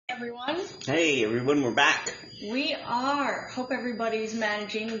everyone. Hey, everyone, we're back. We are. Hope everybody's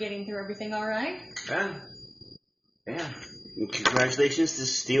managing and getting through everything all right. Yeah. And congratulations to the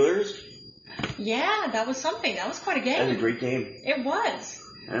Steelers. Yeah, that was something. That was quite a game. That was a great game. It was.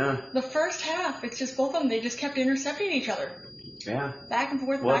 Yeah. The first half, it's just both of them, they just kept intercepting each other. Yeah. Back and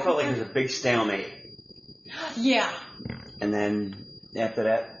forth, Well, back I felt and like it forth. was a big stalemate. Yeah. And then after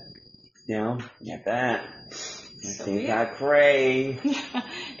that, So things yeah. got cray.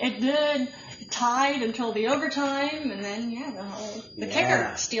 It did. It tied until the overtime, and then, the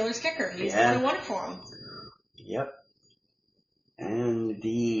kicker, Steelers kicker. He's the one who won it for him. Yep.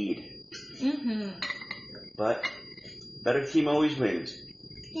 Indeed. Mm-hmm. But better team always wins.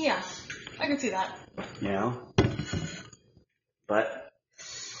 Yeah, I can see that. You know? But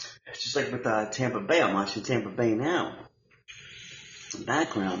it's just like with Tampa Bay. I'm watching Tampa Bay now. In the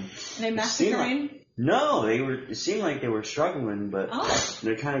background. They massacring? No, it seemed like they were struggling, but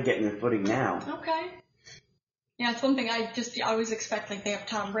they're kind of getting their footing now. Okay. Yeah, it's one thing I always expect, like, they have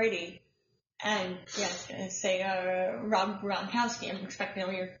Tom Brady and, say, Rob Gronkowski. I'm expecting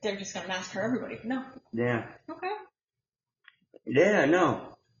they're just going to massacre everybody. No. Yeah. Okay. Yeah,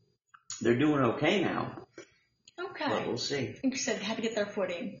 no. They're doing okay now. Okay. But we'll see. I think you said they had to get their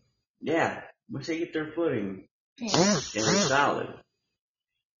footing. Yeah. Once they get their footing, Yeah. they're solid.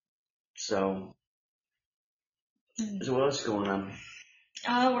 So what else is going on?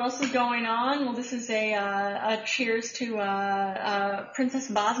 What else is going on? Well, this is a cheers to Princess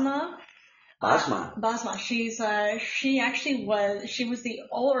Basma. Basma. She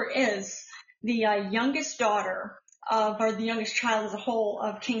was the youngest daughter or the youngest child as a whole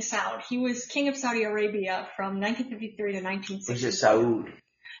of King Saud. He was king of Saudi Arabia from 1953 to 1960. Was it Saud?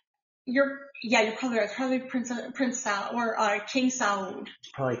 You're probably right. It's probably Prince Saud or King Saud.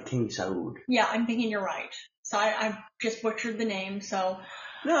 Probably King Saud. Yeah, I'm thinking you're right. So I just butchered the name. So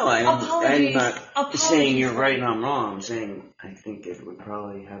no, I'm not saying you're right and I'm wrong. I'm saying I think it would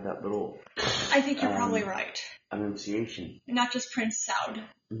probably have that little. I think you're probably right. Enunciation. Not just Prince Saud.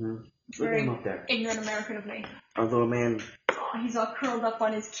 Mm-hmm. Very up there. ignorant American of me. Our little man. He's all curled up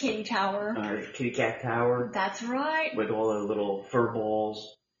on his kitty tower. Kitty cat tower. That's right. With all the little fur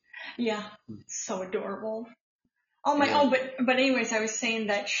balls. Yeah, so adorable. But anyways, I was saying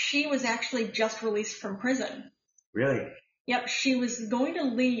that she was actually just released from prison. Really? Yep, she was going to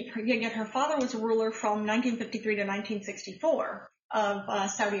leave. Again, her father was a ruler from 1953 to 1964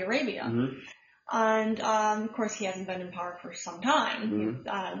 of Saudi Arabia. Mm-hmm. And, of course, he hasn't been in power for some time.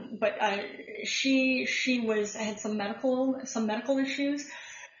 Mm-hmm. But she had some medical issues,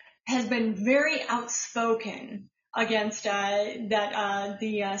 has been very outspoken against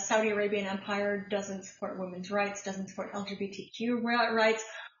the Saudi Arabian Empire doesn't support women's rights, doesn't support LGBTQ rights,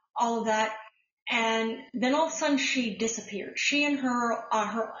 all of that. And then all of a sudden she disappeared. She and her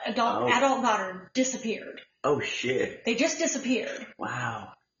adult daughter disappeared. Oh shit. They just disappeared.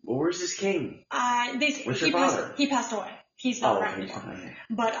 Wow. Well, where's this king? What's your father? He passed away. He's not around anymore. Okay.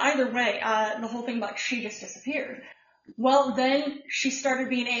 But either way, the whole thing about she just disappeared. Well, then she started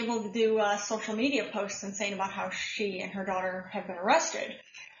being able to do social media posts and saying about how she and her daughter have been arrested.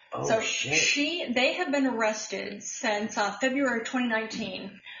 Oh, so shit. They have been arrested since February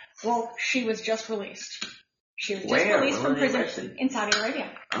 2019. Well, she was just released. She was just released from prison in Saudi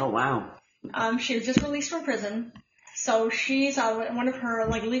Arabia. Oh, wow. She was just released from prison. So she's, one of her,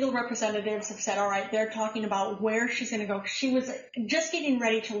 legal representatives have said, all right, they're talking about where she's going to go. She was just getting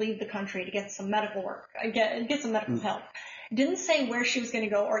ready to leave the country to get some medical work, get some medical help. Didn't say where she was going to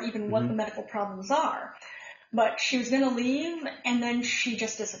go or even what the medical problems are. But she was going to leave, and then she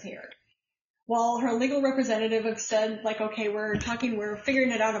just disappeared. Well, her legal representative have said, okay, we're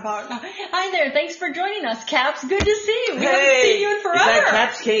figuring it out about, hi there, thanks for joining us, Caps. Good to see you. We haven't seen you in forever. Is that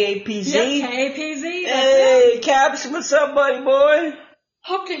Caps, K-A-P-Z? Yep, K-A-P-Z. Hey, Caps, what's up, buddy boy?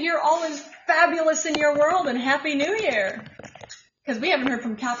 Hope to hear all is fabulous in your world and Happy New Year. Because we haven't heard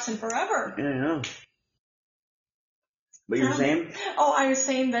from Caps in forever. Yeah, I know. What you were saying? Oh, I was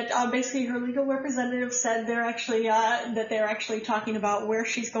saying that basically her legal representative said they're actually talking about where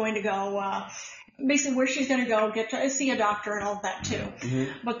she's going to go, basically where she's going to go, get to see a doctor and all of that too. Mm-hmm.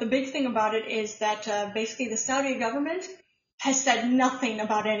 But the big thing about it is that basically the Saudi government has said nothing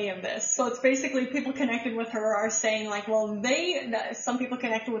about any of this. So it's basically people connected with her are saying some people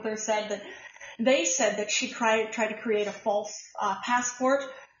connected with her said that she tried to create a false passport.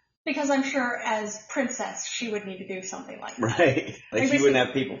 Because I'm sure as princess, she would need to do something like that. Right. She wouldn't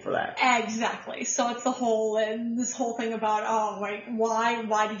have people for that. Exactly. So it's this whole thing about,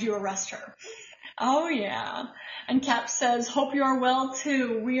 why did you arrest her? Oh yeah. And Cap says, hope you are well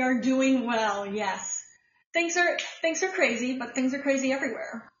too. We are doing well. Yes. Things are crazy, but things are crazy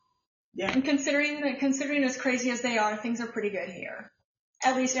everywhere. Yeah. And considering as crazy as they are, things are pretty good here.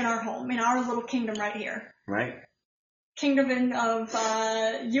 At least in our home, in our little kingdom right here. Right. Kingdom of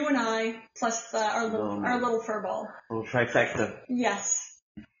you and I plus our little furball. Little trifecta. Yes,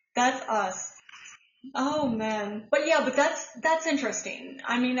 that's us. Oh man, but that's interesting.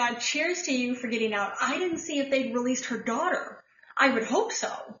 I mean, cheers to you for getting out. I didn't see if they'd released her daughter. I would hope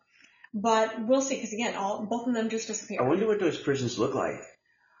so, but we'll see. Because again, both of them just disappeared. I wonder what those prisons look like.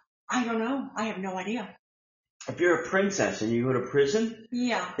 I don't know. I have no idea. If you're a princess and you go to prison,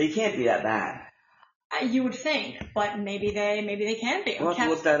 yeah, they can't be that bad. You would think, but maybe they can be. We'll have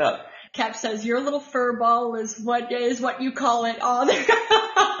to look that up. Cap says your little fur ball is what you call it. Oh,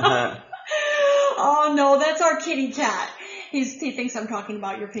 oh no, that's our kitty cat. He thinks I'm talking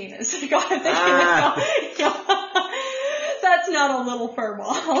about your penis. That's not a little fur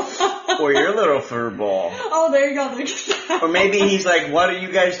ball. Or your little fur ball. Oh, there you go. Or maybe he's like, what are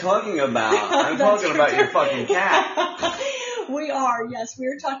you guys talking about? I'm talking about your fucking cat. We are, yes, we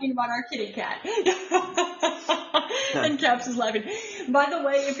are talking about our kitty cat. And Caps is laughing. By the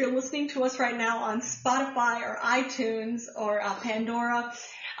way, if you're listening to us right now on Spotify or iTunes or Pandora,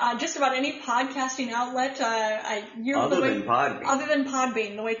 just about any podcasting outlet, other than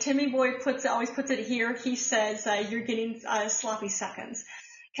Podbean, the way Timmy Boy always puts it here, he says you're getting sloppy seconds.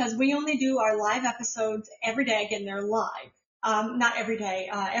 Because we only do our live episodes every day. Again, they're live. Not every day,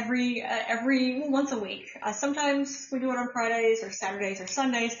 every once a week. Sometimes we do it on Fridays or Saturdays or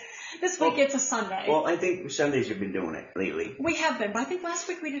Sundays. This week it's a Sunday. Well, I think Sundays you've been doing it lately. We have been, but I think last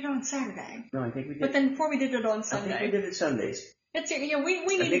week we did it on Saturday. No, I think we did. But then before we did it on Sunday. I think we did it Sundays. We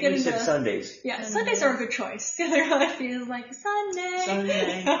need to get into into Sundays. Yeah, Sundays are a good choice. It feels like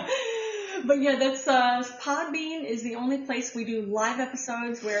Sunday. But yeah, that's Podbean is the only place we do live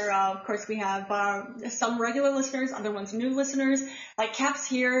episodes where, of course, we have some regular listeners, other ones new listeners. Like Caps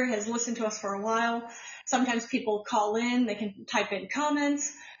here has listened to us for a while. Sometimes people call in, they can type in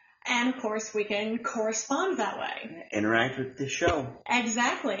comments, and of course we can correspond that way. Interact with the show.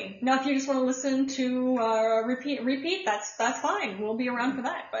 Exactly. Now, if you just want to listen to repeat, that's fine. We'll be around for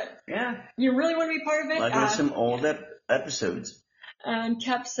that. But yeah, you really want to be part of it? Like there's some old episodes. And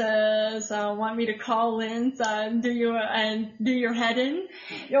Cap says, want me to call in, do your head in?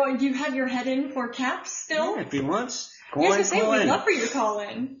 Do you have your head in for Cap still? Yeah, if he wants. We'd love for you to call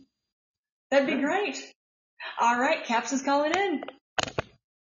in. That'd be great. All right, Caps is calling in.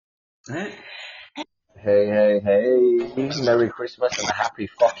 All right. Hey. Merry Christmas and a happy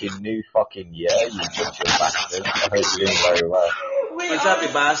fucking new fucking year, you bunch of bastards. I hope you're doing very well. What's up, you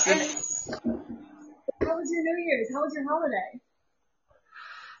bastard? How was your New Year's? How was your holiday?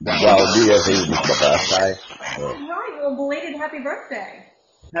 Well, New Year's Eve was my birthday. Right, well, belated happy birthday.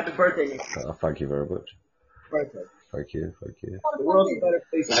 Happy birthday. Thank you very much. Birthday. Thank you. The world's a better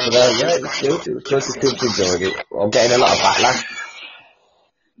place. But, yeah, it was good to keep enjoying it. I'm getting a lot of backlash.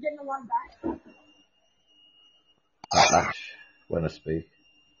 Getting a lot of Backlash when I speak.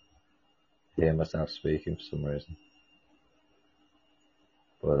 Hear myself speaking for some reason.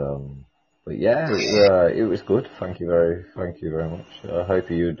 But yeah, it was good. Thank you very much. I hope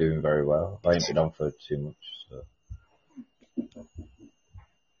you're doing very well. I ain't been on for too much, so.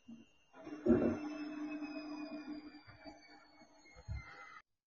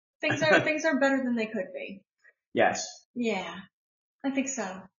 Things are better than they could be. Yes. Yeah, I think so.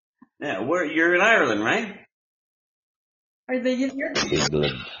 Yeah, you're in Ireland, right? You're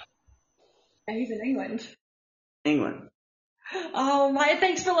England. Yeah, he's in England. England. Oh my!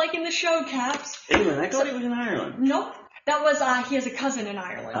 Thanks for liking the show, Caps. England. I thought he was in Ireland. Nope. That was he has a cousin in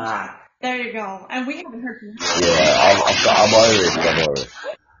Ireland. Ah. There you go. And we haven't heard from him. Yeah, I'm Irish.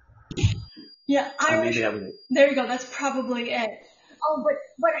 Yeah, Irish. Maybe that was it. There you go. That's probably it. Oh,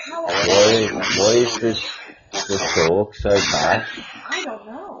 but how? Why is this talk so bad? I don't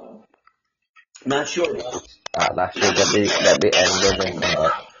know. Not sure. That should let me end it and come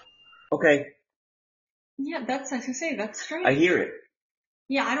back. Okay. Yeah, that's, as I say, that's strange. I hear it.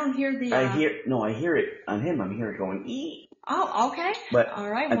 Yeah, I don't hear the, I hear it on him. I'm hearing it going, ee. Oh, okay. But all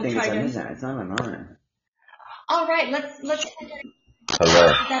right, I think try it's on again. his end. It's not on mine. All right, let's. Hello.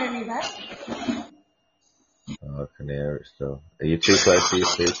 Is that any better? Oh, I can hear it still. Are you too close to your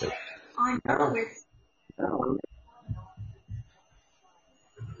speaker? I know it's. No.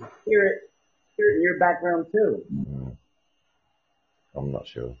 Hear it in your background too. I'm not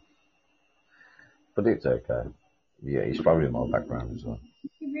sure. But it's okay. Yeah, he's probably in my background as well.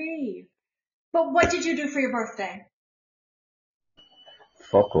 Maybe. But what did you do for your birthday?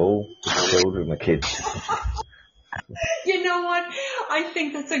 Fuck all. Just chilled with my kids. You know what? I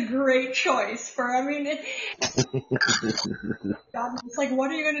think that's a great choice it's like,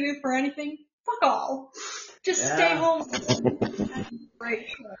 what are you going to do for anything? Fuck all. Just stay home. That's a great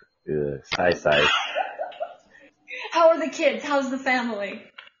choice. Yeah, stay safe. How are the kids? How's the family?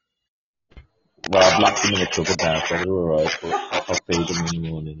 Well, I've locked them in the cupboard now, so they're alright, but I'll feed them in the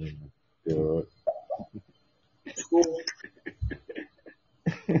morning and they'll be alright.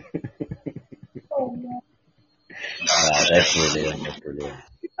 Oh, no. Nah, they're brilliant.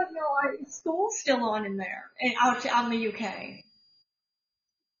 But no, school's still on in there, out in the UK.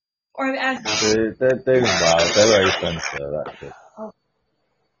 Or as They're doing well, they're open, so that's it.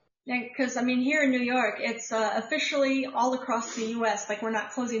 because I mean here in New York, it's officially all across the U.S. Like we're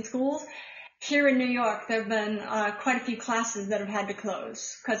not closing schools. Here in New York, there have been quite a few classes that have had to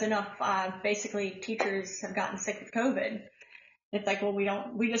close because enough basically teachers have gotten sick with COVID. It's like, well, we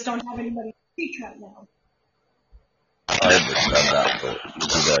just don't have anybody to teach right now. I understand that, but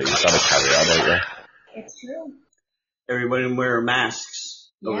you've got to carry on, don't you? It's true. Everybody wear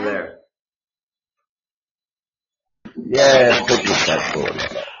masks over there. Yeah, it's good respect.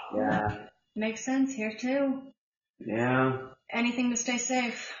 Yeah. Makes sense here too. Yeah. Anything to stay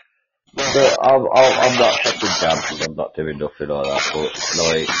safe. But I'm not taking chances, I'm not doing nothing like that, but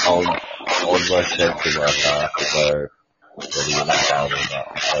like, I'll work to work hard to go, whether you're not down or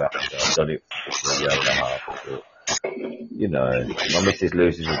not, so I've done it for a year and a half, but, you know, my missus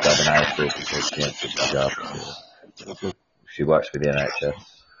loses her job in April because she ain't took the job, so she works for the NHS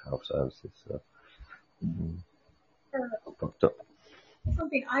Health Services, so, fucked up.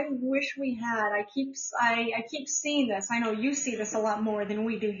 Something I wish we had. I keep seeing this. I know you see this a lot more than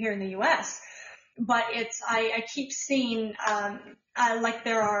we do here in the U.S. But I keep seeing like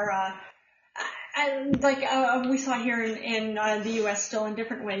there are we saw here in the U.S. still in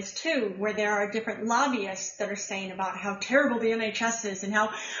different ways too, where there are different lobbyists that are saying about how terrible the NHS is and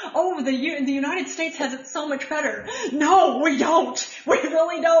how the United States has it so much better. No, we don't. We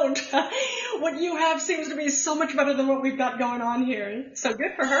really don't. What you have seems to be so much better than what we've got going on here. So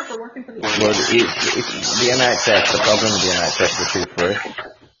good for her for working for the NHS. Well, the NHS, the problem with the NHS, we're too free.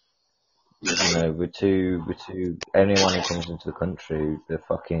 You know, we're too, anyone who comes into the country, they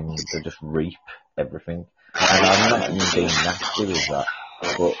just reap everything. And I'm not even being nasty with that,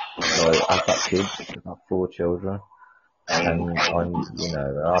 but, like, I've got kids, I've got 4 children, and I'm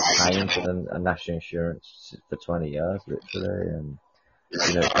paying for a national insurance for 20 years, literally, and,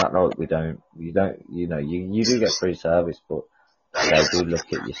 you know, it's not like you do get free service, but they do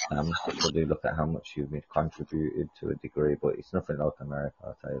look at your stamps, they do look at how much you've contributed to a degree, but it's nothing like America,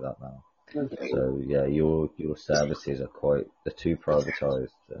 I'll tell you that now. So yeah, your services are they're too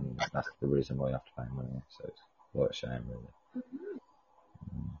privatised, and that's the reason why you have to pay money. So it's quite a shame, really.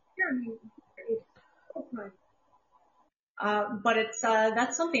 But it's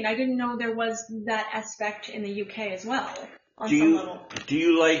that's something I didn't know there was that aspect in the UK as well. Do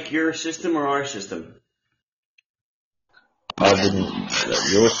you like your system or our system? I wouldn't.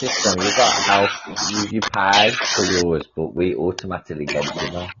 Your system, you've got health, you pay for yours, but we automatically get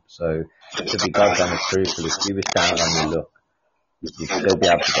it now. So, to be goddamn truthful, if you was down on your luck, you'd still be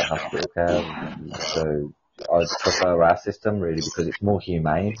able to get hospital care. So, I prefer our system really because it's more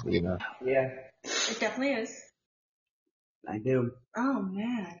humane, you know. Yeah. It definitely is. I do. Oh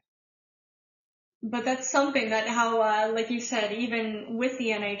man. But that's something that how, like you said, even with the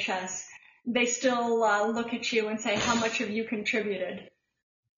NHS, they still look at you and say, how much have you contributed?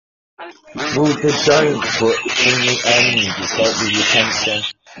 Well, they don't, but in the end, it's like with your pension.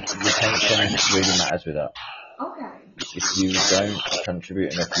 Your pension really matters with that. Okay. If you don't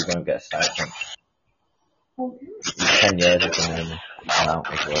contribute enough, you won't get a stipend. Okay. 10 years is the minimum amount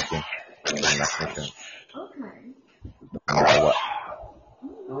of working in national insurance. Okay. No matter what.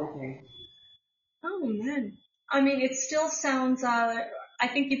 Okay. Oh man. I mean, it still sounds, I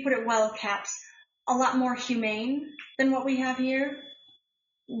think you put it well, Caps, a lot more humane than what we have here.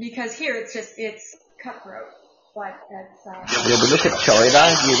 Because here it's cutthroat. But it's, Yeah, but look at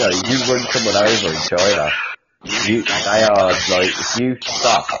China, you know, you run someone over in China. They are like, if you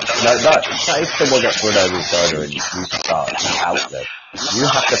stop, say if someone gets run over in China and you stop, you help them, you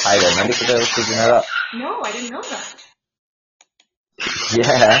have to pay their medical bills, did you know that? No, I didn't know that.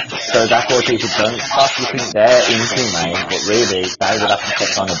 Yeah, so that's what people don't stop. You think they're inhumane, but really, they would have to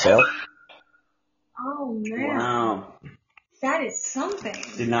put on a bill. Oh man. Wow. That is something.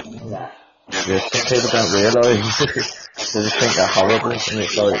 Did not know that. Yeah, some people don't realise. They just think they're horrible, and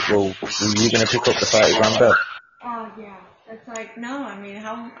it's like, well, are you going to pick up the 30 grand bill? Oh yeah. It's like, no, I mean,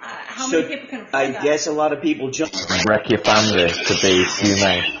 how So, many people can afford I that? guess a lot of people jump. Wreck your family to be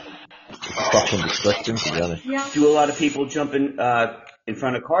humane. It's fucking disgusting, to be honest. Yeah. Do a lot of people jump in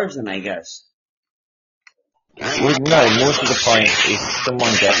front of cars then, I guess? Well, no, most of the point is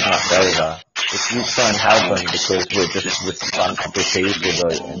someone gets knocked over. If you try and help them because we're just responsible people,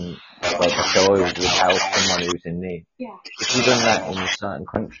 like, and like a child would help someone who's in need. Yeah. If you've done that in certain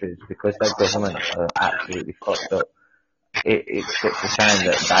countries, because their governments are absolutely fucked up, it sets a shame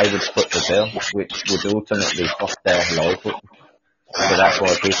that they would foot the bill, which would ultimately fuck their life up. So that's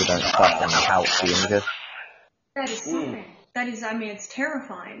why people don't stop and help the injured. That is something. That is, I mean, it's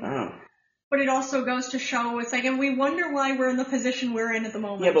terrifying. Oh. But it also goes to show, it's like, and we wonder why we're in the position we're in at the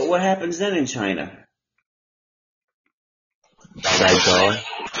moment. Yeah, but what happens then in China? They die,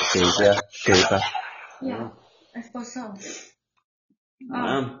 cheaper. Yeah, I suppose so.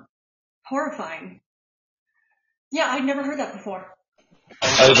 Horrifying. Yeah, I'd never heard that before.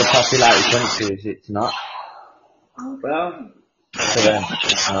 Overpopulated countries, it's not. Okay. Well, For them,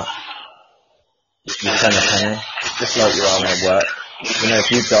 it's not. You send a penny, just like you are at work. You know, if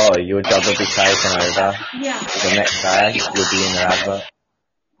you die, your job will be taken over. Yeah. The next day, you'll be in the advert.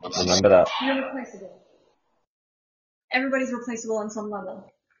 Remember that. You're replaceable. Everybody's replaceable on some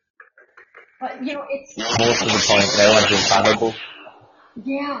level. But, you know, it's... Most of the point, no one's infallible.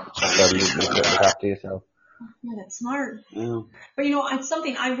 Yeah. So you look after yourself. Yeah, that's smart. yeah. But, you know, it's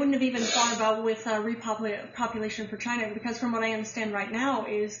something I wouldn't have even thought about with repopulation for China, because from what I understand right now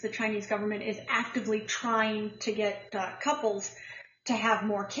is the Chinese government is actively trying to get couples to have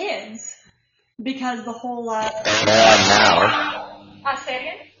more kids, because the whole... They are now. Say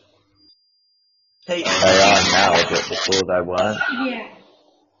again? Hey, They are now, but before they weren't. Yeah.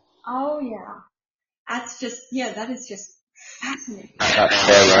 Oh, yeah. That's just, yeah, that is just fascinating. That's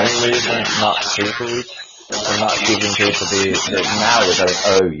their own reason, not people's. They're not giving people now they don't,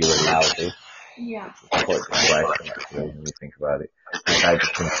 oh, you're allowed to. Yeah. It's quite disgraceful, actually, when you think about it. Because they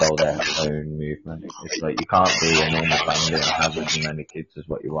just control their own movement. It's like you can't be a normal family and have as many kids as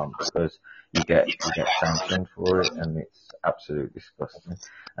what you want, because you get sanctioned for it, and it's absolutely disgusting.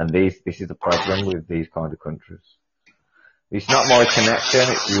 And this is the problem with these kind of countries. It's not my connection,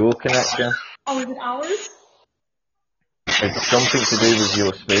 it's your connection. Oh, is it ours? It's something to do with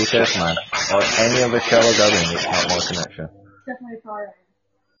your speakers, man. Or any other show I go in, it's not my connection. Definitely far.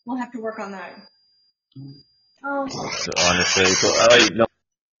 We'll have to work on that. Oh. So honestly, but I'm not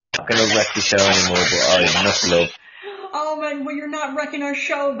gonna wreck the show anymore, but enough love. Oh man, well you're not wrecking our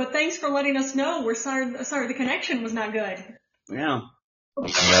show, but thanks for letting us know. We're sorry the connection was not good. yeah. No,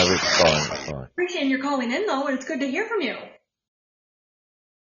 it's fine. Appreciate your calling in though, and it's good to hear from you.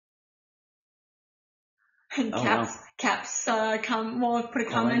 And Caps, well, put a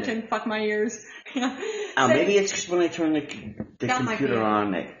comment and fuck my ears. Oh, maybe it's just when I turn the computer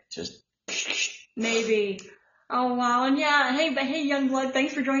on, it just... Maybe. Oh wow, and yeah, hey Youngblood,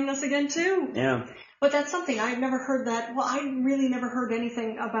 thanks for joining us again too. Yeah. But that's something, I've never heard that, well, I really never heard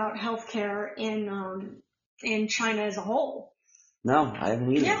anything about healthcare in China as a whole. No, I haven't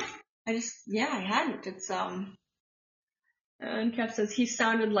either. Yeah, I hadn't. It's, and Cap says, he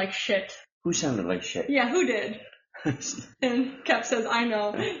sounded like shit. Who sounded like shit? Yeah, who did? And Cap says, I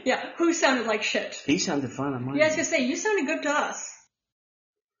know. Yeah, who sounded like shit? He sounded fine on mine. Yeah, I was gonna say, you sounded good to us.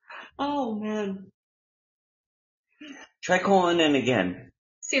 Oh, man. Try calling in again.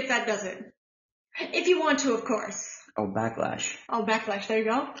 See if that does it. If you want to, of course. Oh, Backlash. Oh, Backlash, there you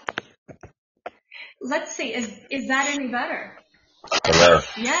go. Let's see, is that any better? Hello.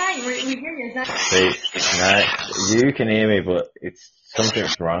 Yeah, we hear you. Is that... See, no, you can hear me, but it's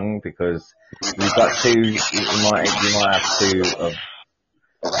something's wrong, because you've got you might have two of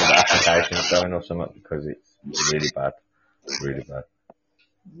applications going or something, because it's really bad. Really bad.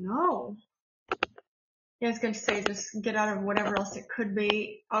 No. Yeah, I was going to say, just get out of whatever else it could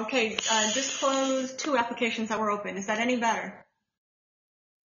be. Okay, just close 2 applications that were open. Is that any better?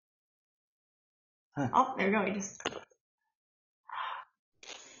 Huh. Oh, there you go. You just...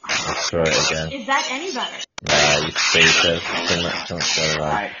 Let's try it again. Is that any better? Nah, you speakers. Too much going on.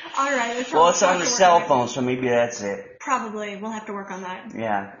 Alright. Alright. Well, it's on the cell phone, so maybe that's it. Probably. We'll have to work on that.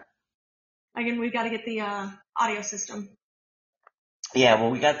 Yeah. Again, we've got to get the audio system. Yeah,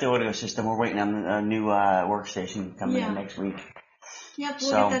 well, we got the audio system. We're waiting on a new workstation coming in next week. Yep,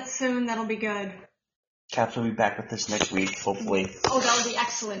 we'll get that soon. That'll be good. Caps will be back with us next week, hopefully. Oh, that would be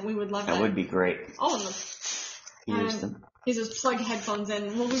excellent. We would love that. That would be great. Oh, He used them. He just plugged headphones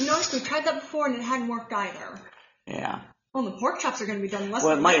in. Well, we've noticed we've tried that before and it hadn't worked either. Yeah. Well, the pork chops are going to be done less.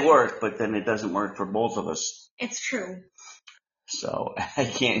 Well, it might work, but then it doesn't work for both of us. It's true. So I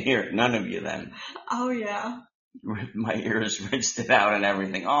can't hear none of you then. Oh, yeah. My ears rinsed it out and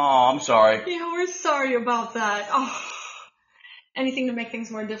everything. Oh, I'm sorry. Yeah, we're sorry about that. Oh, anything to make things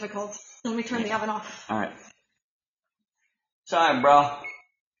more difficult. Let me turn the oven off. All right. Sorry, bro. There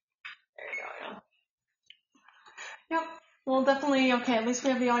you go. Yeah. Yep. Well, definitely. Okay. At least we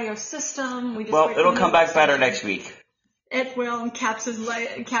have the audio system. We just Well, wait for it'll the come back better notification. next week. It will. And Caps is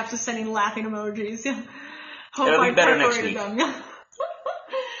sending laughing emojis. Yeah. Hope It'll be I better next perforated week. them.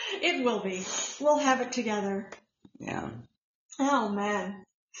 It will be. We'll have it together. Yeah. Oh man.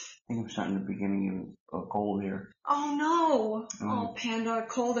 I think I'm starting to beginning of a cold here. Oh no. Oh Panda,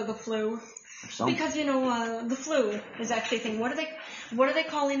 cold or the flu? Because the flu is actually a thing. What are they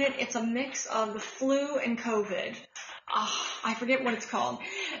calling it? It's a mix of the flu and COVID. I forget what it's called.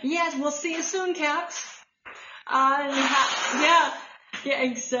 Yes, we'll see you soon, Caps. Yeah,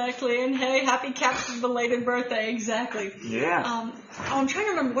 exactly. And hey, happy Caps' belated birthday, exactly. Yeah. I'm trying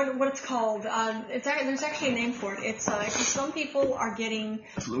to remember what it's called. There's actually a name for it. It's because some people are getting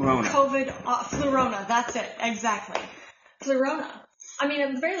Flurona. COVID, Flurona. That's it, exactly. Flurona. I mean,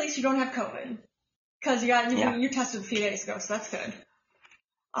 at the very least, you don't have COVID because you tested a few days ago, so that's good.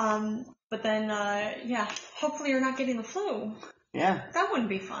 But then, hopefully you're not getting the flu. Yeah. That wouldn't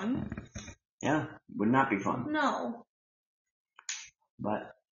be fun. Yeah. Would not be fun. No.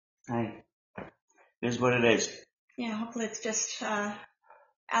 But, hey, it is what it is. Yeah, hopefully it's just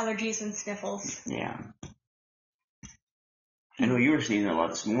allergies and sniffles. Yeah. I know you were sneezing a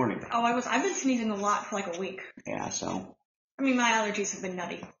lot this morning. Oh, I've been sneezing a lot for like a week. Yeah, so. I mean, my allergies have been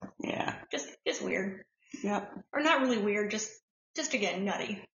nutty. Yeah. Just weird. Yep. Or not really weird, just again,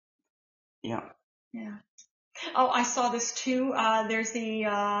 nutty. Yeah. Yeah. Oh, I saw this too. There's the,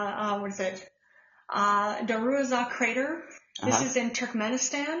 what is it? Daruza crater. This is in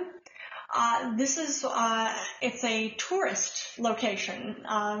Turkmenistan. This is, it's a tourist location,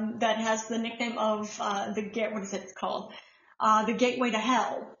 that has the nickname of, what is it called? The Gateway to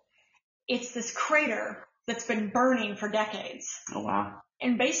Hell. It's this crater that's been burning for decades. Oh, wow.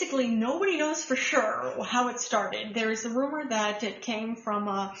 And basically nobody knows for sure how it started. There is a rumor that it came from,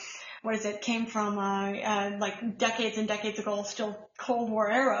 like decades and decades ago, still Cold War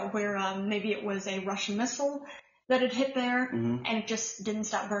era, where, maybe it was a Russian missile that had hit there, and it just didn't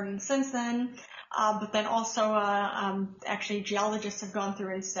stop burning since then. But then also, actually geologists have gone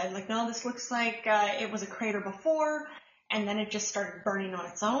through and said, like, no, this looks like, it was a crater before, and then it just started burning on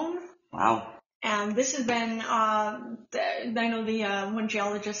its own. Wow. And this has been, I know one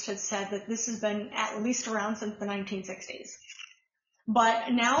geologist had said that this has been at least around since the 1960s.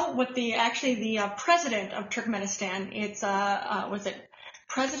 But now what the president of Turkmenistan, it's,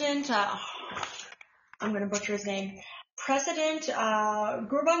 President, I'm going to butcher his name, President,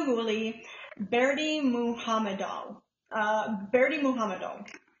 Gurbanguly Berdimuhamedov. Berdimuhamedov.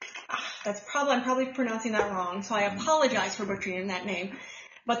 I'm probably pronouncing that wrong, so I apologize for butchering that name.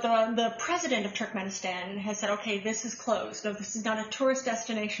 But the president of Turkmenistan has said, okay, this is closed. No, this is not a tourist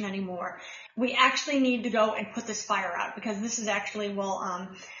destination anymore. We actually need to go and put this fire out because this is actually,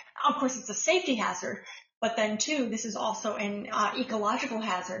 of course it's a safety hazard, but then too, this is also an ecological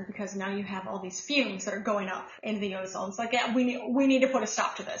hazard because now you have all these fumes that are going up into the ozone. It's like, yeah, we need to put a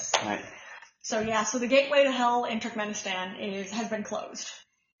stop to this. Right. So the Gateway to Hell in Turkmenistan has been closed.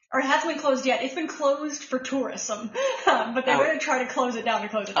 Or it hasn't been closed yet. It's been closed for tourism. But they're going to try to close it down.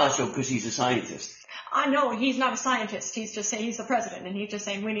 Oh, so because he's a scientist. No, he's not a scientist. He's just saying he's the president, and he's just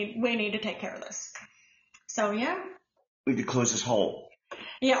saying we need to take care of this. So, yeah. We could close this hole.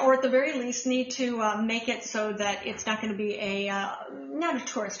 Yeah, or at the very least need to make it so that it's not going to be not a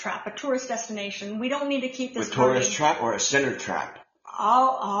tourist trap, a tourist destination. We don't need to keep this a tourist trap or a center trap?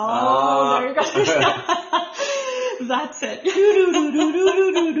 Oh, there you go. That's it.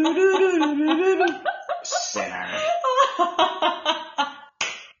 Center.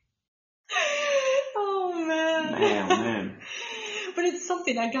 Oh, man. Man. But it's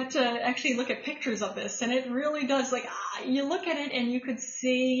something. I got to actually look at pictures of this, and it really does. Like, you look at it, and you could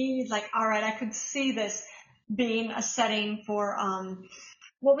see, like, all right, I could see this being a setting for,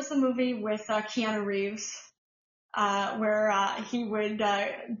 what was the movie with Keanu Reeves? Where he would,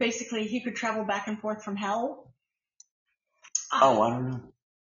 basically, he could travel back and forth from hell. I don't know.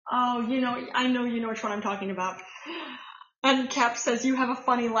 Oh, I know you know which one I'm talking about. And Cap says, you have a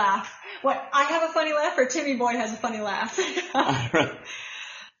funny laugh. What, I have a funny laugh or Timmy Boy has a funny laugh? I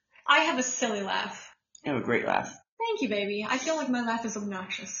have a silly laugh. You have a great laugh. Thank you, baby. I feel like my laugh is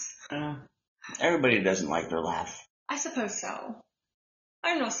obnoxious. Everybody doesn't like their laugh. I suppose so.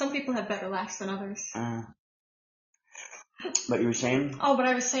 I don't know, some people have better laughs than others. But you were saying? Oh, but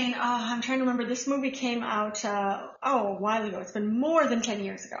I was saying, I'm trying to remember, this movie came out, a while ago. It's been more than 10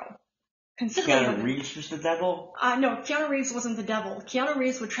 years ago. Keanu Reeves was the devil? No, Keanu Reeves wasn't the devil. Keanu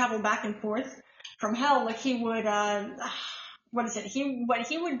Reeves would travel back and forth from hell, like he would, what is it? What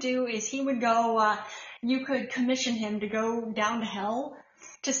he would do is he would go, you could commission him to go down to hell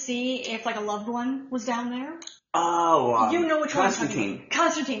to see if like a loved one was down there. Oh, you know which one I'm talking Constantine. about.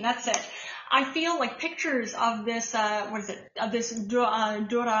 Constantine, that's it. I feel like pictures of this, of this Daru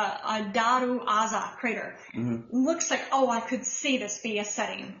Aza crater looks like, I could see this be a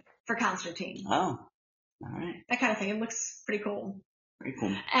setting for Constantine. Oh, all right. That kind of thing. It looks pretty cool. Very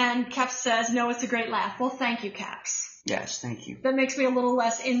cool. And Caps says, no, it's a great laugh. Well, thank you, Caps. Yes, thank you. That makes me a little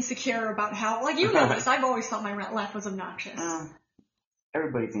less insecure about how, like, you noticed, I've always thought my laugh was obnoxious.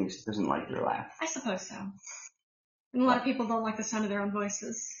 Everybody doesn't like your laugh. I suppose so. And a lot of people don't like the sound of their own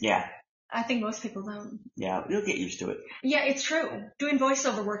voices. Yeah. I think most people don't. Yeah, you'll get used to it. Yeah, it's true. Doing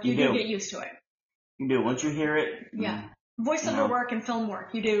voiceover work, you do get used to it. You do. Once you hear it. Yeah. Voiceover work and film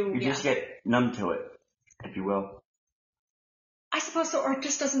work, you do. You just get numb to it, if you will. I suppose so, or it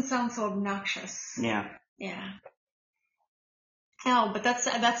just doesn't sound so obnoxious. Yeah. Yeah. Oh, but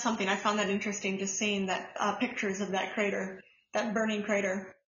that's something. I found that interesting, just seeing that, pictures of that crater, that burning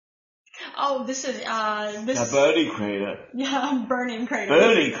crater. Oh, this is, A burning crater. Yeah, burning crater.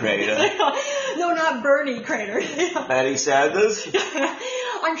 Burning crater. No, not Bernie crater. Bernie Sanders?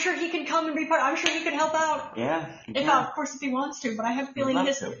 I'm sure he can come and be part. I'm sure he can help out. Yeah. Of course, if he wants to, but I have a feeling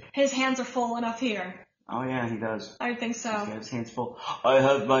his hands are full enough here. Oh yeah, he does. I think so. He has hands full. I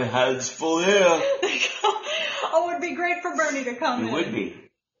have my hands full here. Oh, it would be great for Bernie to come in. It would be.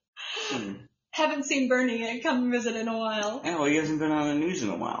 Haven't seen Bernie come visit in a while. Yeah, well, he hasn't been on the news in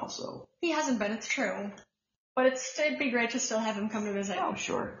a while, so. He hasn't been, it's true. But it'd be great to still have him come to visit. Oh,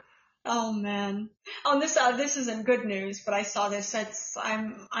 sure. Oh, man. Oh, this isn't good news, but I saw this.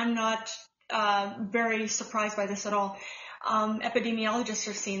 I'm not, very surprised by this at all. Epidemiologists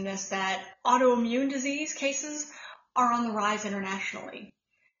are seeing this, that autoimmune disease cases are on the rise internationally.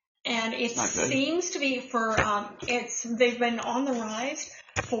 And it seems to be they've been on the rise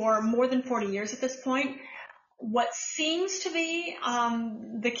for more than 40 years at this point. What seems to be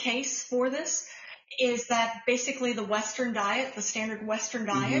the case for this is that basically the Western diet, the standard Western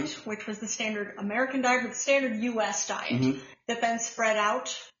diet, which was the standard American diet, or the standard U.S. diet, that then spread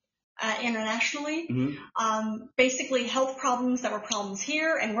out internationally, basically health problems that were problems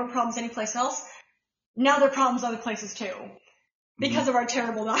here and weren't problems anyplace else, now they're problems other places too. Because of our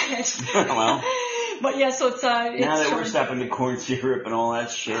terrible diet. Well. But yeah, so it's now that we're stopping the corn syrup and all that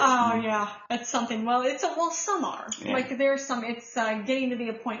shit. Oh yeah, that's something. Well, some are. Yeah. Like there's some, it's getting to be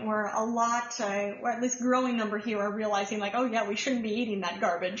a point where a lot, or at least growing number here are realizing like, oh yeah, we shouldn't be eating that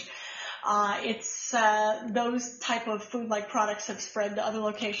garbage. It's those type of food-like products have spread to other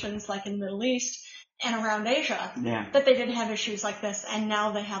locations like in the Middle East and around Asia. Yeah. That they didn't have issues like this, and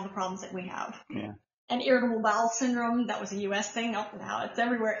now they have the problems that we have. Yeah. And irritable bowel syndrome, that was a U.S. thing. Oh, now it's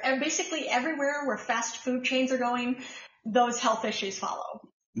everywhere. And basically everywhere where fast food chains are going, those health issues follow.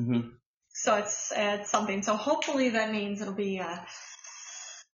 So it's something. So hopefully that means it'll be,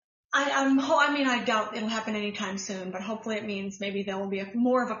 I doubt it'll happen anytime soon, but hopefully it means maybe there will be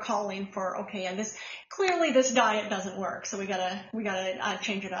more of a calling for, okay, and this diet doesn't work, so we gotta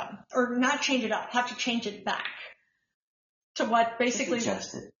change it up. Or not change it up, have to change it back to what basically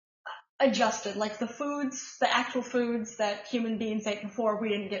adjusted, like the actual foods that human beings ate before we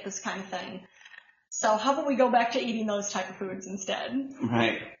didn't get this kind of thing. So how about we go back to eating those type of foods instead?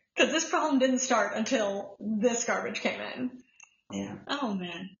 Right. Because this problem didn't start until this garbage came in. Yeah. Oh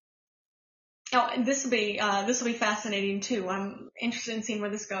man. Oh, and this will be fascinating too. I'm interested in seeing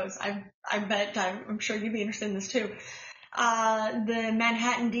where this goes. I bet I'm sure you'd be interested in this too. The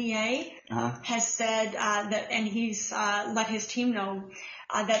Manhattan DA has said that, and he's let his team know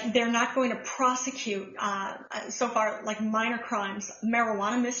that they're not going to prosecute so far like minor crimes,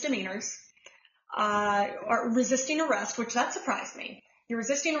 marijuana misdemeanors, or resisting arrest, which that surprised me. You're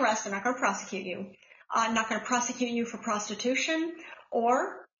resisting arrest, they're not going to prosecute you. Not going to prosecute you for prostitution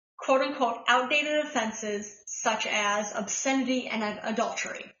or quote unquote outdated offenses such as obscenity and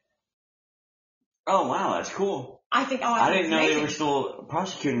adultery. Oh wow, that's cool. I think. I didn't know they were still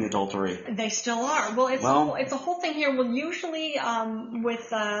prosecuting adultery. They still are. Well, it's a whole thing here. Well, usually with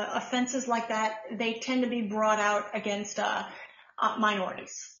offenses like that, they tend to be brought out against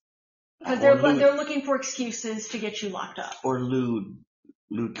minorities because they're looking for excuses to get you locked up. Or lewd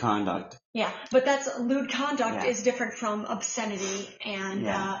conduct. Yeah, but lewd conduct is different from obscenity and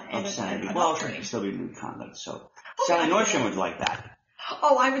obscenity. And well, it can still be lewd conduct. So Sally Nordstrom would like that.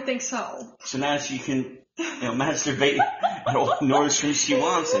 Oh, I would think so. So now she can, masturbate at all Nordstrom she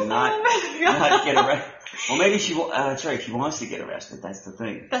wants and not get arrested. Well, maybe that's right, she wants to get arrested. That's the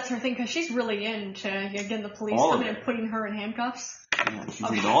thing. That's her thing, because she's really into getting the police coming and putting her in handcuffs. Yeah, she's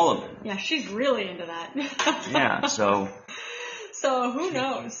into all of it. Yeah, she's really into that. Yeah, so. So who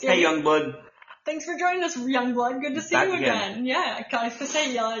knows? Hey, Youngblood. Thanks for joining us, Youngblood. Good to see Back you again. again. Yeah, I was gonna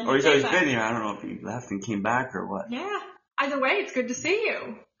say, you Or he's came always back. been here. I don't know if he left and came back or what. Yeah. Either way, it's good to see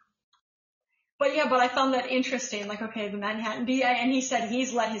you. But I found that interesting. Like, okay, the Manhattan DA, and he said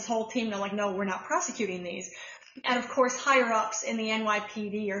he's let his whole team know, like, no, we're not prosecuting these. And of course, higher ups in the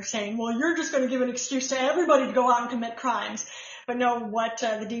NYPD are saying, well, you're just going to give an excuse to everybody to go out and commit crimes. But no, what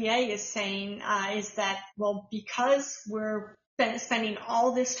the DA is saying is that, well, because we're spending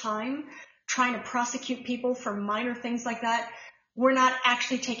all this time trying to prosecute people for minor things like that, we're not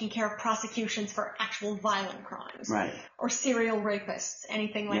actually taking care of prosecutions for actual violent crimes. Right. Or serial rapists,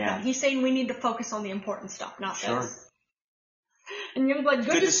 anything like Yeah. that. He's saying we need to focus on the important stuff, not Sure. this. And Youngblood,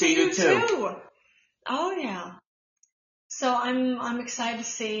 good to see you too. Oh yeah. So I'm excited to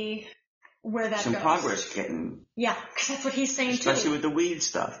see where that Some goes. progress getting. Yeah, because that's what he's saying Especially too. with the weed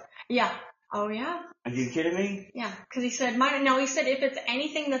stuff. Yeah. Oh yeah. Are you kidding me? Yeah, because he said if it's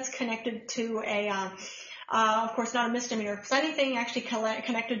anything that's connected to a, of course not a misdemeanor, if it's anything actually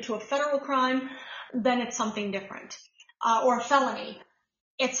connected to a federal crime, then it's something different. Or a felony,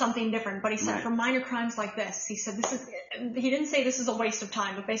 it's something different. But he said Right. for minor crimes like this, he said he didn't say this is a waste of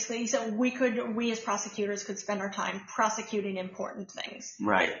time, but basically he said we as prosecutors could spend our time prosecuting important things.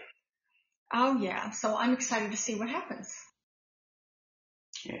 Right. Oh yeah, so I'm excited to see what happens.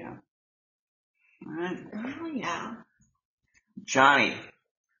 Yeah. All right. Oh yeah. Johnny.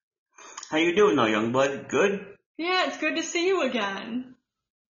 How you doing though, Youngblood? Good? Yeah, it's good to see you again.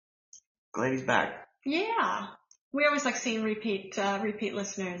 Glad he's back. Yeah. We always like seeing repeat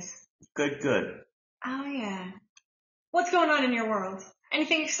listeners. Good, good. Oh yeah. What's going on in your world?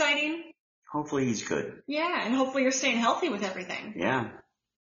 Anything exciting? Hopefully he's good. Yeah, and hopefully you're staying healthy with everything. Yeah.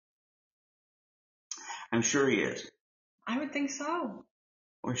 I'm sure he is. I would think so.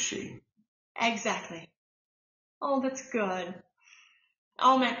 Or she. Exactly. Oh, that's good.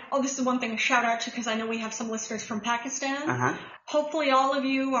 Oh man. Oh, this is one thing to shout out to because I know we have some listeners from Pakistan. Uh-huh. Hopefully all of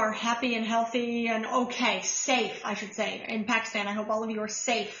you are happy and healthy and okay, safe, I should say. In Pakistan, I hope all of you are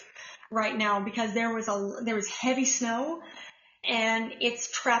safe right now because there was heavy snow and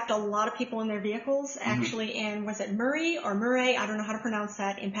it's trapped a lot of people in their vehicles. Actually, in was it Murray? I don't know how to pronounce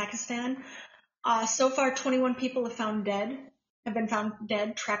that in Pakistan. So far, 21 people have been found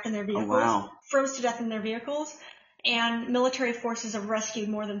dead, trapped in their vehicles, wow. froze to death in their vehicles, and military forces have rescued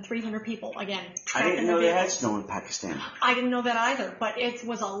more than 300 people, again, I trapped didn't in their know they had vehicles. snow in Pakistan. I didn't know that either, but it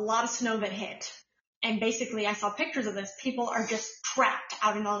was a lot of snow that hit. And basically, I saw pictures of this. People are just trapped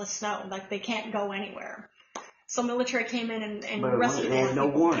out in all the snow, like they can't go anywhere. So military came in and But rescued they a lot had of no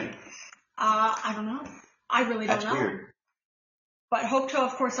people. warning. I don't know. I really don't That's know. weird. But hope to,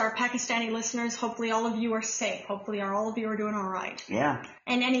 of course, our Pakistani listeners, hopefully all of you are safe. Hopefully all of you are doing all right. Yeah.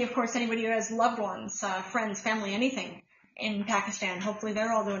 And anybody who has loved ones, friends, family, anything in Pakistan, hopefully they're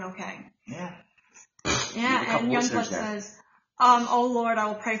all doing okay. Yeah. Yeah, and Youngblood says, oh Lord, I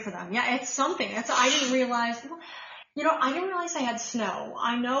will pray for them. Yeah, it's something. I didn't realize they had snow.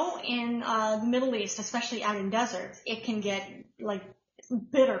 I know in the Middle East, especially out in deserts, it can get like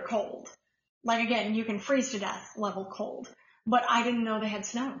bitter cold. Like again, you can freeze to death level cold. But I didn't know they had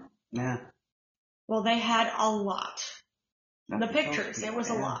snow. Yeah. Well, they had a lot. That's The pictures, it was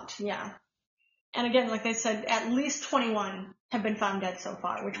a lot, yeah. And again, like they said, at least 21 have been found dead so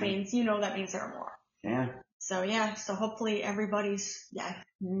far, which means, that means there are more. Yeah. So hopefully everybody's,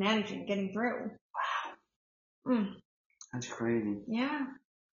 managing, getting through. Wow. That's crazy. Yeah.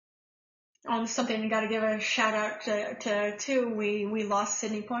 Something you gotta give a shout out to too. We lost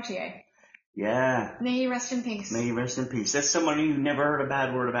Sidney Poitier. Yeah. May he rest in peace. May he rest in peace. That's somebody you never heard a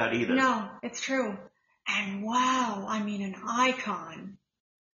bad word about either. No, it's true. And wow, I mean an icon.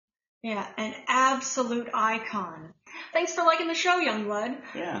 Yeah, an absolute icon. Thanks for liking the show, Youngblood.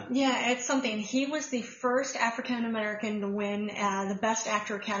 Yeah. Yeah, it's something. He was the first African American to win the Best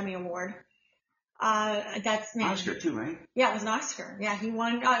Actor Academy Award. Oscar too, right? Yeah, it was an Oscar. Yeah, he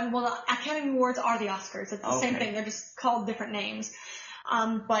won. The Academy Awards are the Oscars. It's the same thing. They're just called different names.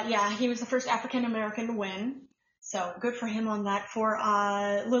 But yeah, he was the first African American to win. So good for him on that for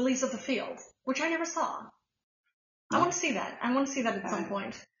Lilies of the Field, which I never saw. I want to see that. At some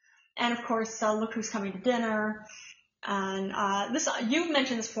point. And of course, Look Who's Coming to Dinner. And you've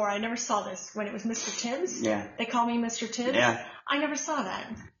mentioned this before. I never saw this when it was Mr. Tibbs. Yeah. They Call Me Mr. Tibbs. Yeah. I never saw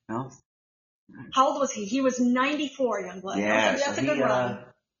that. No. How old was he? He was 94, Youngblood. Yeah. That's a good run.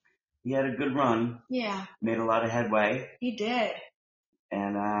 He had a good run. Yeah. Made a lot of headway. He did.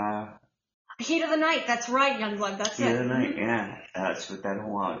 And Heat of the Night. That's right, Youngblood. That's it. Heat of the Night. Yeah. That's with that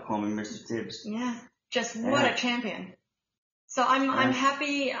whole Call Me Mr. Tibbs. Yeah. Just what a champion. So I'm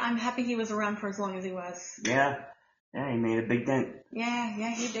happy he was around for as long as he was. Yeah. Yeah, he made a big dent.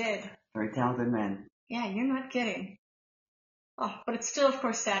 Yeah, he did. Very talented man. Yeah, you're not kidding. Oh, but it's still, of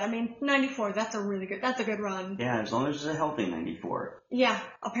course, sad. I mean, 94, that's a good run. Yeah, as long as it's a healthy 94. Yeah,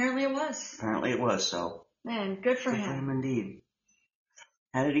 apparently it was. Apparently it was, so. Man, good for Good him. for him indeed.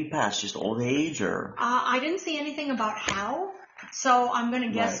 How did he pass? Just old age or? I didn't see anything about how, so I'm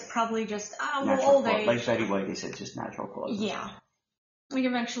gonna guess Right. probably just, Natural old cause. age. Like Betty White, they said just natural causes. Yeah. Like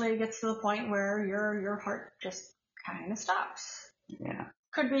eventually it gets to the point where your heart just kind of stops. Yeah.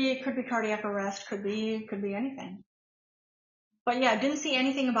 Could be cardiac arrest, could be anything. But yeah, didn't see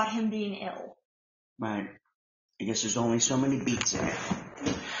anything about him being ill. Right. I guess there's only so many beats in it.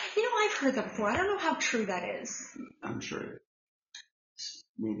 You know, I've heard that before. I don't know how true that is. I'm sure.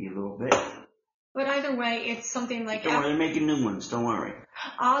 Maybe a little bit. But either way, it's something like... Don't worry, they're making new ones. Don't worry.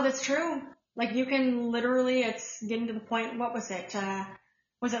 Oh, that's true. Like you can literally, it's getting to the point, what was it?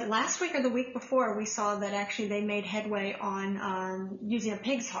 Was it last week or the week before we saw that actually they made headway on using a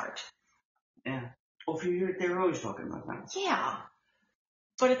pig's heart? Yeah. Well, if you hear it, they were always talking about that. Yeah.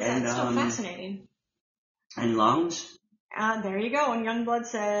 But it's still fascinating. And lungs? There you go. And Youngblood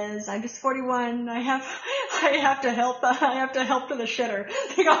says, I'm just 41. I have to help to the shitter.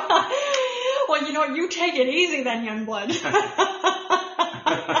 They go, well, you know, you take it easy then, Youngblood.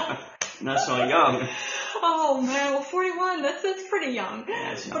 Not so young. Oh man, well 41, that's pretty young.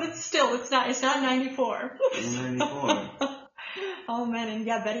 Yeah, it's young. But it's not 94. It's 94. Oh man, and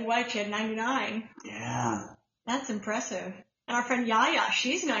yeah, Betty White, she had 99. Yeah. That's impressive. And our friend Yaya,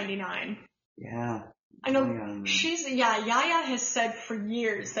 she's 99. Yeah. I know Yaya has said for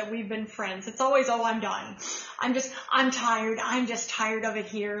years that we've been friends. It's always, oh, I'm done. I'm tired. I'm just tired of it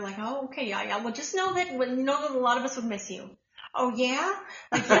here. Like, oh, okay, Yaya. Well, just know that a lot of us would miss you. Oh, yeah?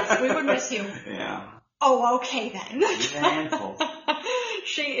 Like, yes, we would miss you. Yeah. Oh, okay then. She's a handful.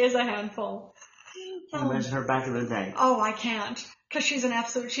 She is a handful. Can you imagine her back in the day? Oh, I can't. Cause she's a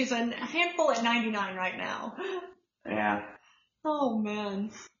handful at 99 right now. Yeah. Oh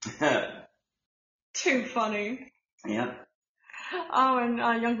man. Too funny. Yep. Oh, and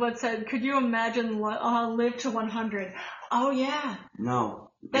Youngblood said, could you imagine live to 100? Oh yeah.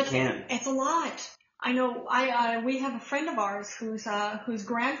 No, they can't. It's a lot. I know. We have a friend of ours whose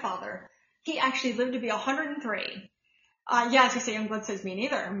grandfather, he actually lived to be 103. Yeah, I was gonna say Youngblood says me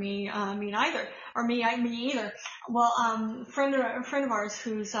neither. Me neither. Or me either. Well, friend of ours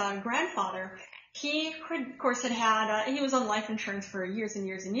whose grandfather, he of course he was on life insurance for years and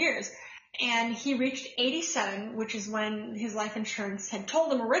years and years. And he reached 87, which is when his life insurance had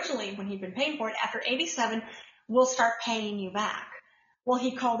told him originally when he'd been paying for it, after 87, we'll start paying you back. Well,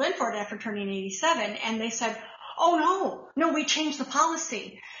 he called in for it after turning 87, and they said, oh no, we changed the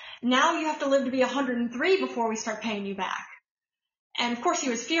policy. Now you have to live to be 103 before we start paying you back. And of course he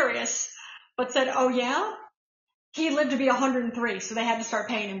was furious, but said, oh yeah? He lived to be 103, so they had to start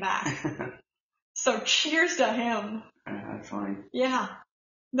paying him back. So cheers to him. That's funny. Yeah.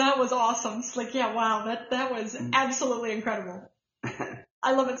 That was awesome. It's like, yeah, wow, that was absolutely incredible.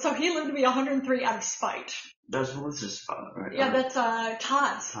 I love it. So he lived to be 103 out of spite. That's Melissa's father, right? Yeah, that's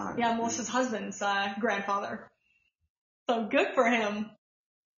Todd's. Todd. Yeah, Melissa's husband's grandfather. So good for him.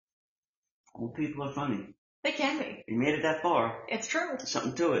 Old people are funny. They can be. They made it that far. It's true. There's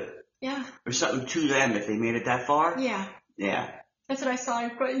something to it. Yeah. There's something to them if they made it that far. Yeah. Yeah. That's what I saw.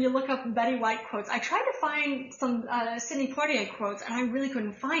 You look up Betty White quotes. I tried to find some Sidney Poitier quotes, and I really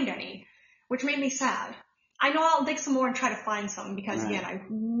couldn't find any, which made me sad. I know I'll dig some more and try to find some, because again, I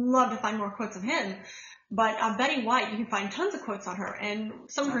love to find more quotes of him. But Betty White, you can find tons of quotes on her, and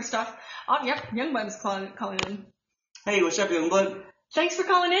some of her stuff. Oh, yep, Youngblood is calling in. Hey, what's up, Youngblood? Thanks for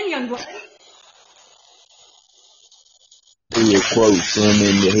calling in, Youngblood. Your quotes, and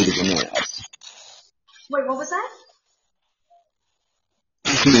then you hate it or not. Wait, what was that?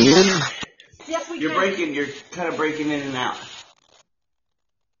 Can you hear me? Yes, we can. You're kind of breaking in and out.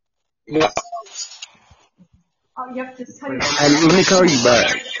 Yeah. Oh, yep, just tell you. Let me call you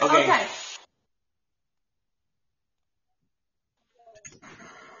back. Okay.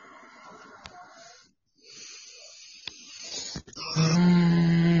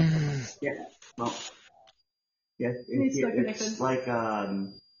 Yeah. Well. Yeah. It's like a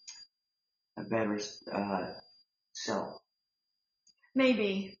battery cell.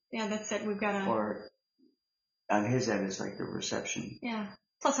 Maybe. Yeah, that's it. We've got to. Or on his end, it's like the reception. Yeah.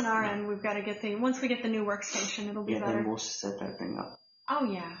 Plus on our end, we've got to get once we get the new workstation, it'll be better. Yeah, then we'll set that thing up. Oh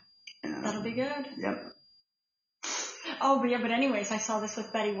yeah. That'll be good. Yep. Oh, but anyways, I saw this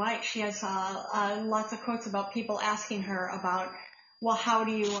with Betty White. She has lots of quotes about people asking her about, well, how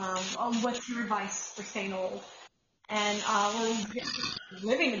do you, what's your advice for staying old? And,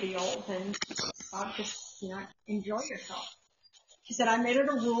 living to be old, and just enjoy yourself. She said, I made it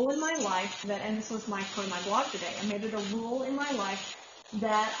a rule in my life that, and this was my blog today, I made it a rule in my life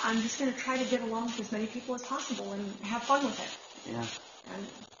that I'm just going to try to get along with as many people as possible and have fun with it. Yeah. And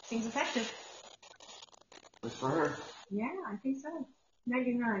it seems effective. Good for her. Yeah, I think so.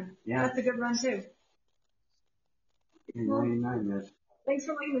 99. Yeah. That's a good run, too. 99, yes. Thanks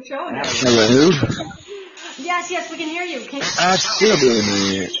for letting the show again. Hello? Yes, we can hear you. I'm still doing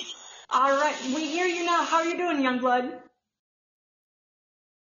it. All right, we hear you now. How are you doing, Youngblood?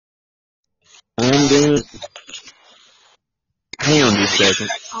 I'm doing... Hang on just a second.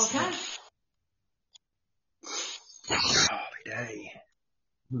 Okay. Oh, day.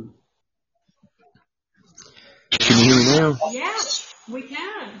 Can you hear me now? Yeah, we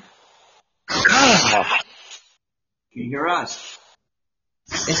can. God, Can you hear us?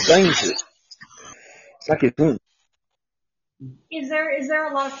 it's dangerous. It's like it's doing... Is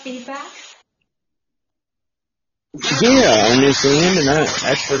there a lot of feedback? Yeah, on this end, and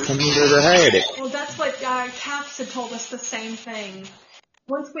that's the time I've ever had it. Well, that's what Caps had told us, the same thing.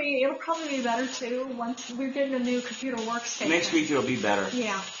 It'll probably be better too, once we're getting a new computer workstation. Next week it'll be better.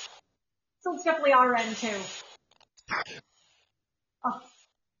 Yeah. So it's definitely our end too. Oh.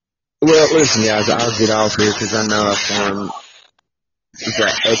 Well, listen, guys, I'll get off here because I know I found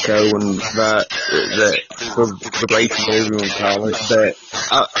that echo and the vibration, whatever you want to call it. But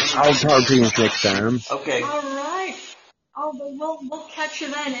I'll talk to you next time. Okay. All right. Oh, well, we'll catch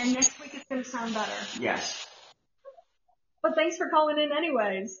you then, and next week it's going to sound better. Yes. But thanks for calling in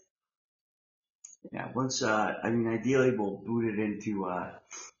anyways. Yeah, once, ideally we'll boot it into,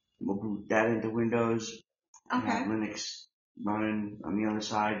 we'll boot that into Windows. Okay. And have Linux running on the other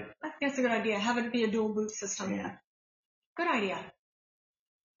side. I think that's a good idea. Have it be a dual boot system. Yeah. Good idea.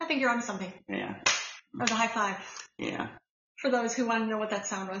 I think you're onto something. Yeah. That was a high five. Yeah. For those who want to know what that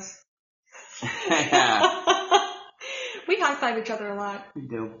sound was. Yeah. We high five each other a lot. We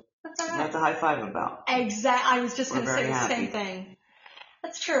do. That's all right. Not to high five about. I was just going to We're say very the same happy. thing.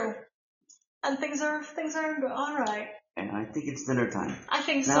 That's true. And things are all right. And I think it's dinner time. I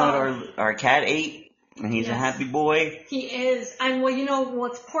think so. Now that our cat ate, and he's a Yes. happy boy. He is. And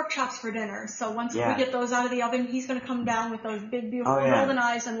it's pork chops for dinner. So once we get those out of the oven, he's going to come down with those big, beautiful golden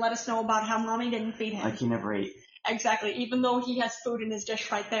eyes and let us know about how mommy didn't feed him. Like he never ate. Exactly. Even though he has food in his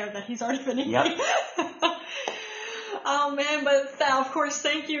dish right there that he's already been eating. Yep. Oh man, but of course,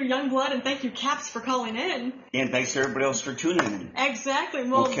 thank you, Youngblood, and thank you, Caps, for calling in. And thanks to everybody else for tuning in. Exactly.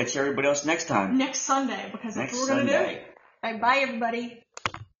 We'll catch everybody else next time. Next Sunday, because that's Next what we're going to do. Sunday. All right, bye, everybody.